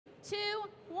2,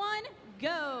 1,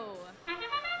 go.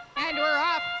 And we're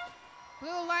off. Blue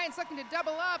Alliance looking to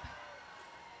double up.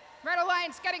 Red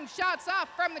Alliance getting shots off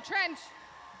from the trench.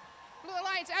 Blue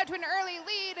Alliance out to an early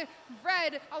lead.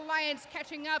 Red Alliance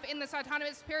catching up in this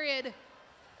autonomous period.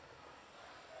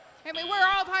 And we were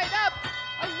all tied up.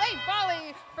 A late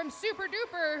volley from Super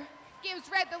Duper gives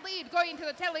Red the lead going into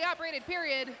the teleoperated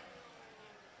period.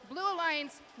 Blue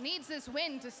Alliance needs this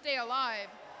win to stay alive.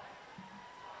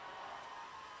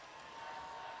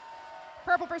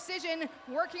 Purple Precision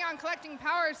working on collecting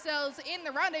power cells in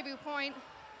the rendezvous point.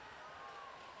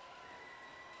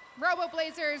 Robo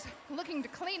Blazers looking to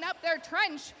clean up their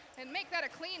trench and make that a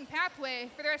clean pathway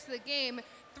for the rest of the game.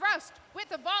 Thrust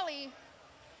with a volley,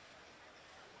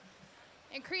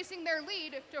 increasing their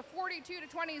lead to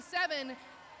 42-27.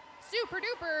 Super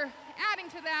Duper adding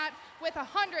to that with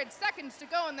 100 seconds to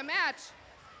go in the match.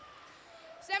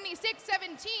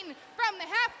 76-17 from the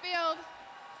half field.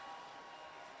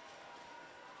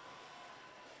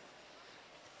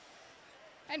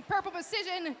 And Purple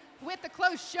Precision with the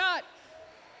close shot.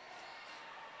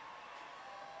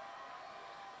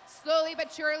 Slowly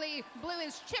but surely, Blue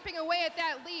is chipping away at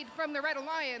that lead from the Red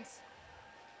Alliance.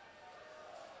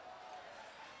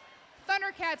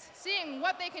 Thundercats seeing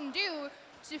what they can do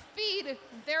to feed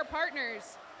their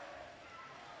partners.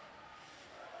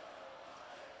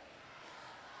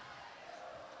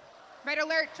 Red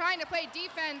Alert trying to play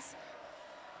defense,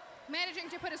 managing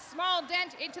to put a small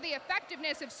dent into the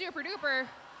effectiveness of Super Duper.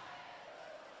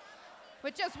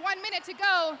 With just 1 minute to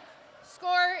go,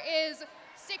 score is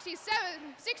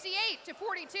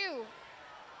 68-42.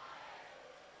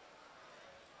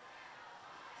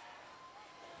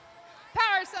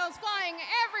 Power cells flying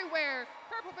everywhere.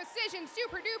 Purple Precision,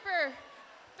 Super Duper,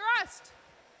 Thrust.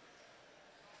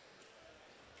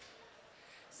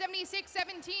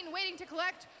 76-17 waiting to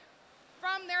collect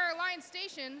from their Alliance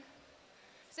station.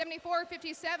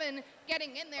 74-57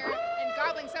 getting in there and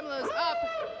gobbling some of those up.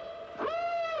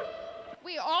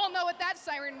 We all know what that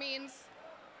siren means.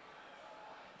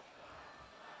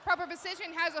 Purple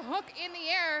Precision has a hook in the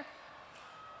air.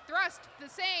 Thrust the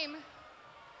same.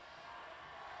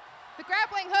 The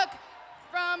grappling hook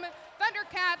from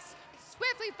Thundercats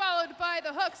swiftly followed by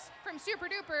the hooks from Super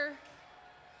Duper.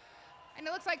 And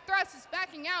it looks like Thrust is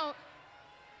backing out,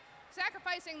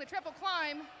 sacrificing the triple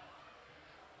climb.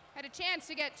 Had a chance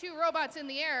to get 2 robots in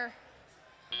the air.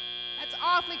 That's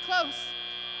awfully close.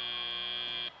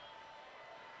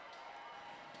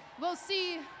 We'll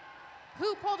see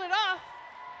who pulled it off,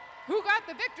 who got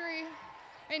the victory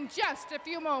in just a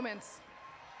few moments.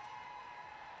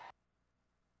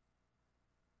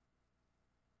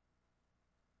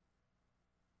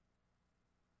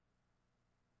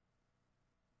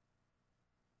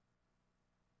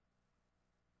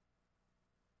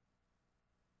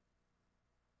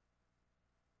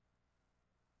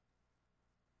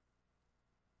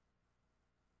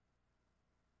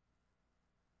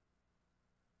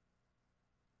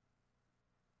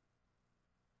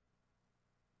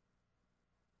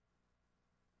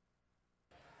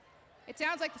 It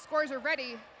sounds like the scores are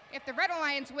ready. If the Red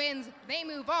Alliance wins, they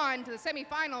move on to the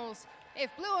semifinals.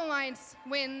 If Blue Alliance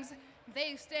wins,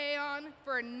 they stay on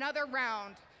for another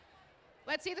round.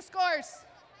 Let's see the scores.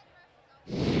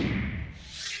 The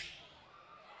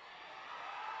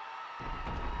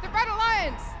Red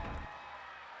Alliance.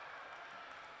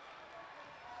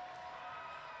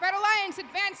 Red Alliance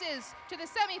advances to the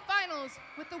semifinals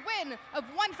with the win of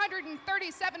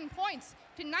 137 points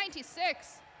to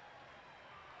 96.